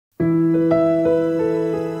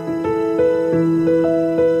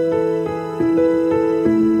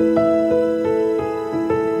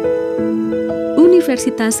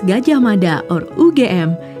Universitas Gadjah Mada or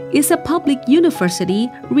UGM is a public university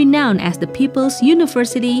renowned as the People's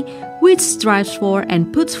University, which strives for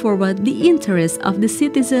and puts forward the interests of the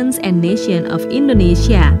citizens and nation of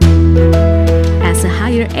Indonesia. As a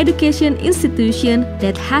higher education institution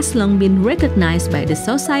that has long been recognized by the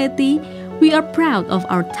society, we are proud of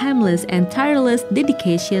our timeless and tireless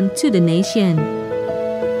dedication to the nation.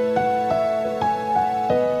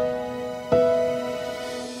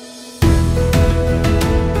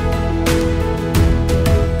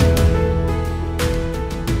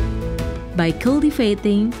 By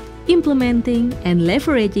cultivating, implementing, and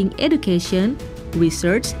leveraging education,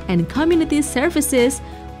 research, and community services,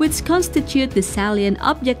 which constitute the salient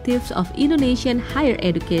objectives of Indonesian higher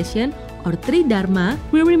education, or Tridharma,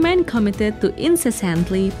 we remain committed to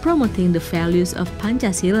incessantly promoting the values of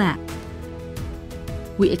Pancasila.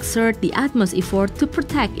 We exert the utmost effort to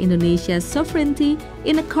protect Indonesia's sovereignty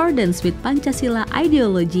in accordance with Pancasila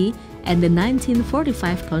ideology and the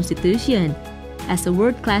 1945 Constitution. As a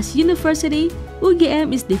world-class university,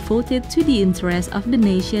 UGM is devoted to the interests of the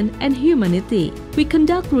nation and humanity. We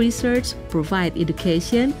conduct research, provide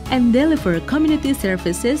education, and deliver community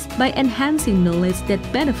services by enhancing knowledge that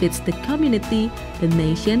benefits the community, the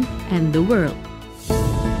nation, and the world.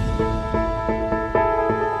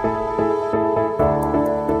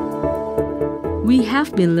 We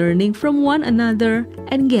have been learning from one another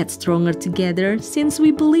and get stronger together since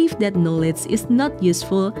we believe that knowledge is not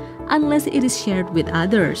useful unless it is shared with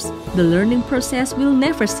others. The learning process will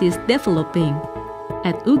never cease developing.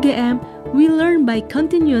 At UGM, we learn by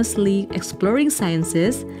continuously exploring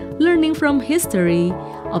sciences, learning from history,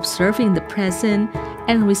 observing the present,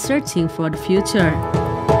 and researching for the future.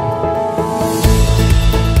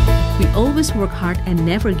 We always work hard and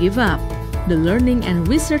never give up. The learning and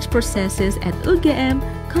research processes at UGM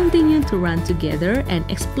continue to run together and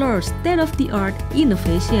explore state-of-the-art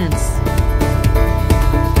innovations.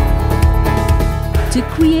 To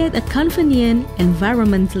create a convenient,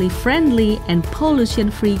 environmentally friendly, and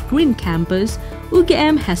pollution-free green campus,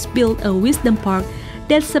 UGM has built a wisdom park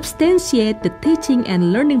that substantiates the teaching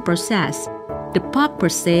and learning process. The park per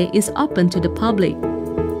se is open to the public.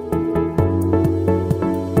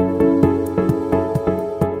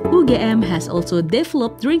 UGM has also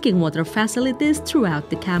developed drinking water facilities throughout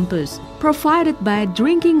the campus, provided by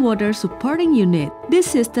Drinking Water Supporting Unit. This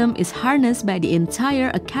system is harnessed by the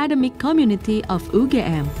entire academic community of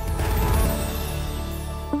UGM.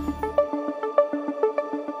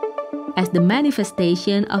 As the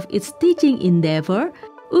manifestation of its teaching endeavor,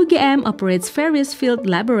 UGM operates various field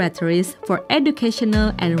laboratories for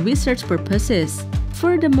educational and research purposes.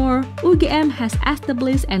 Furthermore, UGM has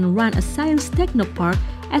established and run a science technopark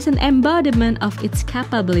as an embodiment of its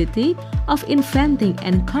capability of inventing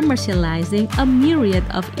and commercializing a myriad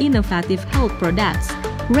of innovative health products,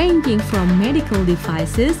 ranging from medical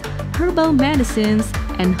devices, herbal medicines,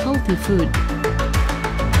 and healthy food.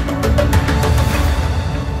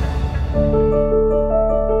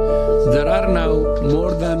 There are now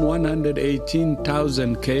more than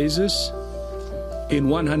 118,000 cases in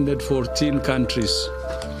 114 countries,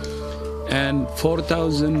 and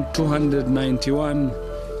 4,291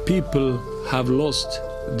 people have lost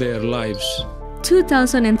their lives.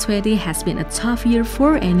 2020 has been a tough year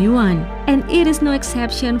for anyone, and it is no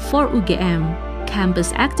exception for UGM.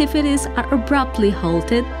 Campus activities are abruptly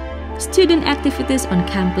halted, student activities on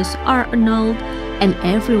campus are annulled, and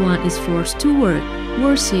everyone is forced to work,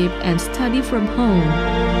 worship, and study from home.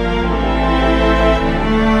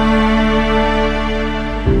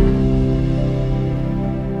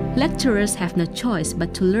 Lecturers have no choice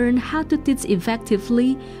but to learn how to teach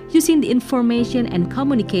effectively using the information and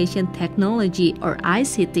communication technology or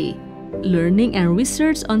ICT. Learning and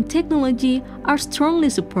research on technology are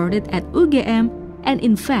strongly supported at UGM, and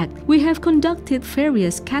in fact, we have conducted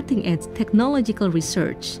various cutting-edge technological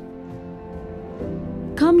research.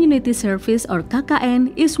 Community Service or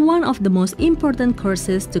KKN is one of the most important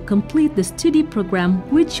courses to complete the study program,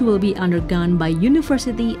 which will be undergone by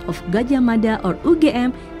University of Gadjah Mada or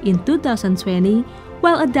UGM in 2020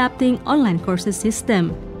 while adopting online courses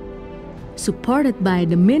system. Supported by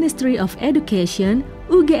the Ministry of Education,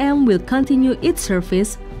 UGM will continue its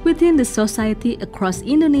service within the society across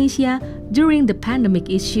Indonesia during the pandemic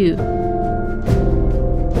issue.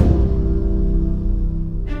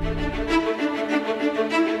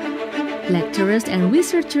 Lecturers and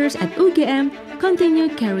researchers at UGM continue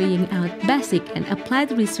carrying out basic and applied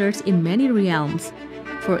research in many realms.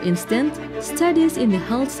 For instance, studies in the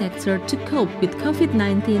health sector to cope with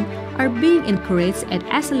COVID-19 are being encouraged and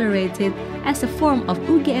accelerated as a form of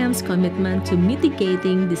UGM's commitment to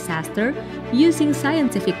mitigating disaster using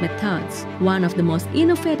scientific methods. One of the most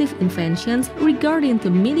innovative inventions regarding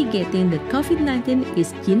to mitigating the COVID-19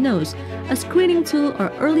 is GeneNose, a screening tool or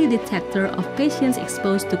early detector of patients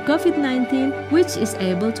exposed to COVID-19, which is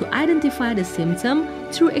able to identify the symptom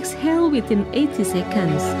through exhale within 80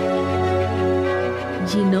 seconds.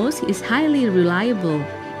 GeneNose is highly reliable.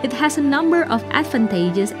 It has a number of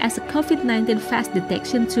advantages as a COVID-19 fast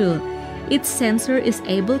detection tool. Its sensor is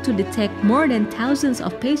able to detect more than thousands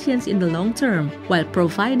of patients in the long term, while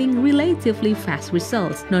providing relatively fast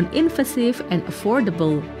results, non-invasive and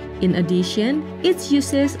affordable. In addition, its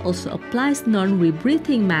usage also applies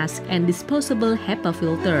non-rebreathing mask and disposable HEPA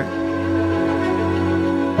filter.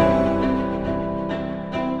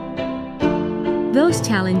 Those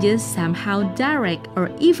challenges somehow direct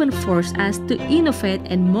or even force us to innovate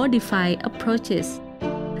and modify approaches.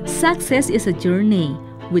 Success is a journey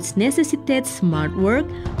which necessitates smart work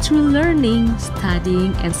through learning,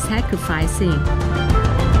 studying, and sacrificing.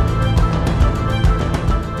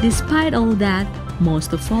 Despite all that,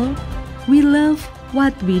 most of all, we love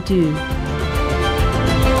what we do.